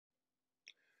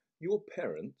Your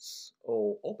parents,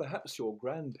 or perhaps your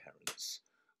grandparents,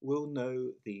 will know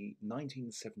the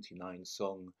 1979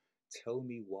 song Tell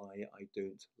Me Why I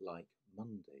Don't Like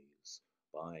Mondays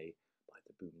by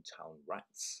the Boomtown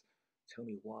Rats. Tell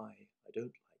me why I don't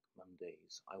like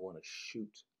Mondays. I want to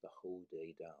shoot the whole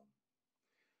day down.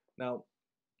 Now,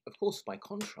 of course, by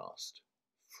contrast,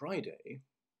 Friday,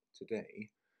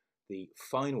 today, the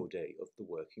final day of the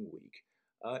working week,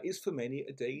 is for many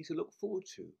a day to look forward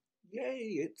to.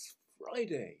 Yay, it's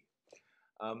Friday.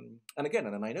 And again,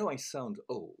 and I know I sound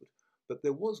old, but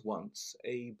there was once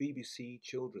a BBC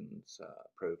children's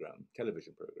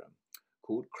television program,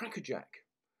 called Crackerjack.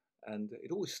 And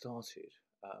it always started,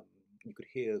 you could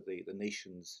hear the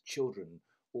nation's children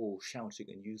all shouting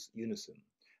in unison.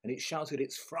 And it shouted,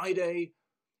 "It's Friday,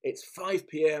 it's 5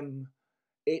 p.m.,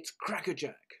 it's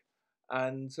Crackerjack."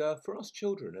 And for us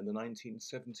children in the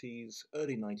 1970s,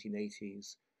 early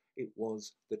 1980s, it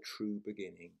was the true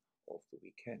beginning of the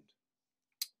weekend.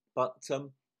 But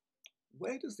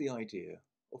where does the idea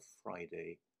of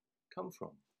Friday come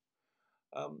from?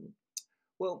 Um,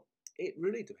 well, it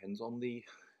really depends on the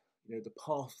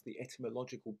path, the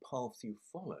etymological path you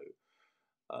follow.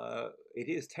 It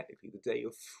is technically the day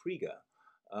of Frigga,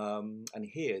 and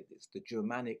here it's the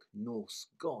Germanic Norse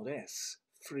goddess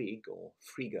Frigg or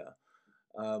Frigga,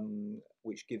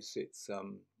 which gives its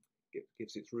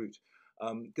root.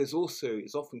 There's also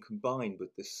it's often combined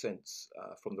with this sense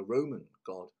from the Roman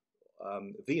god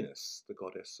Venus, the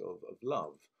goddess of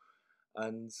love,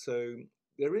 and so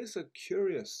there is a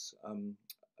curious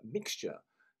mixture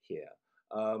here.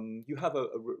 You have a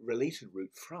related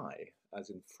root Frei, as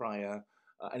in Freya,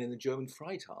 and in the German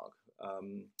Freitag,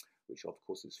 which of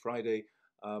course is Friday.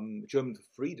 German for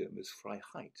freedom is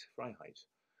Freiheit.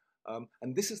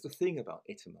 And this is the thing about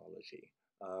etymology.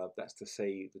 That's to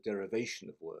say, the derivation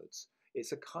of words.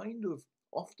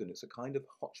 Often it's a kind of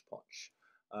hodgepodge,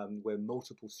 where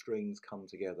multiple strings come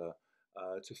together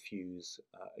to fuse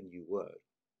a new word.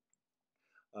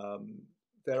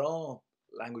 There are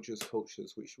languages,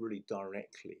 cultures which really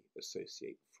directly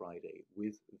associate Friday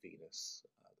with Venus,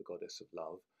 the goddess of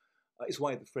love. It's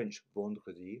why the French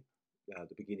vendredi,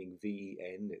 the beginning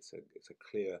VEN, it's a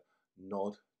clear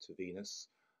nod to Venus.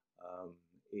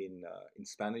 In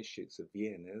Spanish, it's a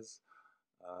viernes,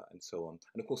 and so on.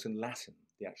 And of course, in Latin,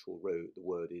 the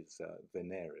word is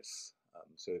Veneris.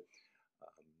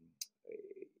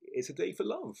 It's a day for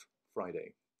love,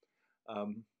 Friday.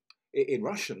 In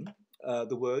Russian,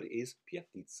 the word is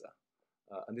Pyatnitsa,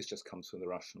 and this just comes from the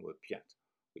Russian word pyat,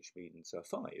 which means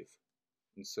 5.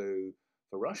 And so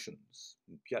for Russians,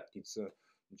 Pyatnitsa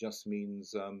just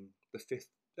means the 5th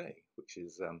day, which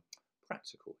is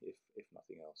practical, if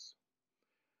nothing else.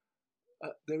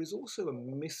 There is also a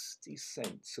misty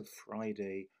sense of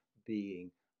Friday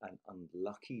being an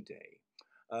unlucky day,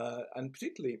 and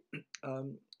particularly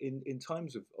in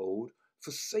times of old,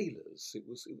 for sailors, it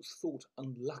was thought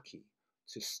unlucky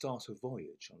to start a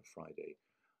voyage on Friday,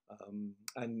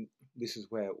 and this is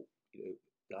where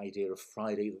the idea of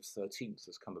Friday the 13th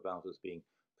has come about as being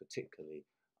particularly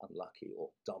unlucky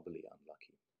or doubly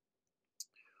unlucky.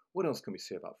 What else can we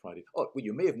say about Friday? Oh, well,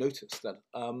 you may have noticed that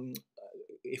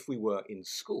if we were in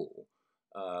school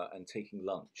and taking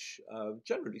lunch,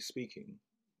 generally speaking,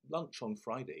 lunch on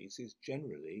Fridays is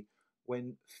generally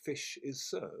when fish is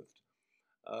served.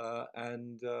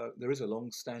 And there is a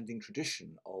long-standing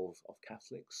tradition of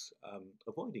Catholics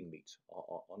avoiding meat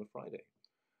on a Friday.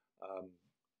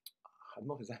 I'm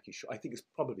not exactly sure. I think it's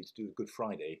probably to do with Good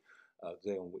Friday,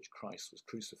 the day on which Christ was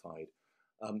crucified.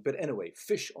 But anyway,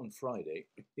 fish on Friday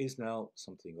is now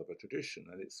something of a tradition,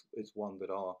 and it's one that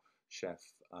our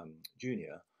chef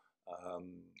Junior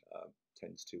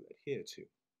tends to adhere to.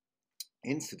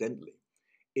 Incidentally,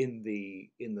 in the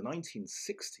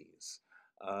 1960s,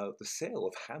 the sale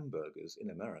of hamburgers in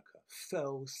America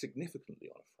fell significantly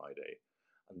on a Friday,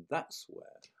 and that's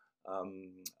where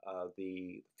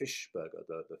the fish burger,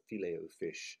 the filet o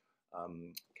fish,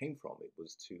 came from. It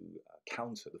was to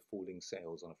counter the falling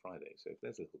sales on a Friday. So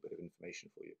there's a little bit of information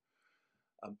for you.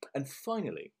 And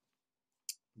finally,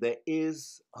 there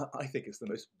is, I think it's the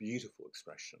most beautiful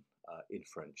expression in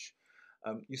French.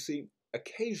 You see,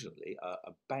 occasionally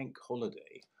a bank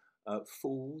holiday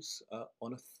falls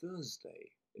on a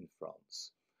Thursday in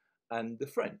France. And the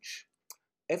French,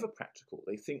 ever practical,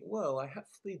 they think, well, I have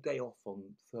the day off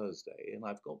on Thursday and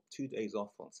I've got 2 days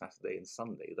off on Saturday and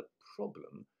Sunday. The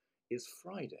problem is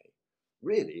Friday.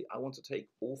 Really, I want to take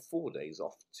all 4 days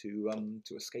off to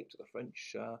escape to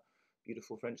the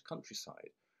beautiful French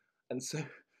countryside. And so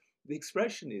the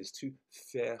expression is to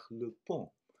faire le pont,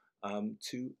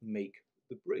 to make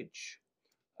the bridge.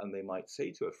 And they might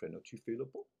say to a friend, oh, tu fais le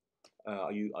pont?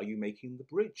 Are you making the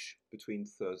bridge between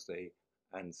Thursday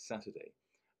and Saturday,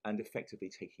 and effectively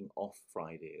taking off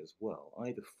Friday as well,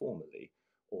 either formally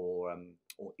or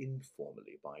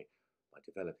informally by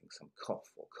developing some cough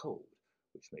or cold,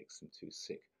 which makes them too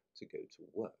sick to go to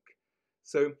work.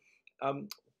 So, um,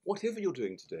 whatever you're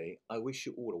doing today, I wish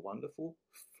you all a wonderful,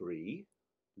 free,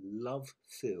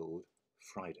 love-filled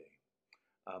Friday.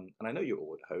 And I know you're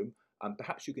all at home.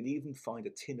 Perhaps you can even find a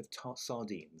tin of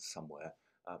sardines somewhere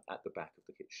at the back of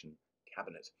the kitchen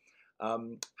cabinet.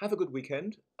 Have a good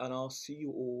weekend, and I'll see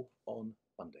you all on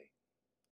Monday.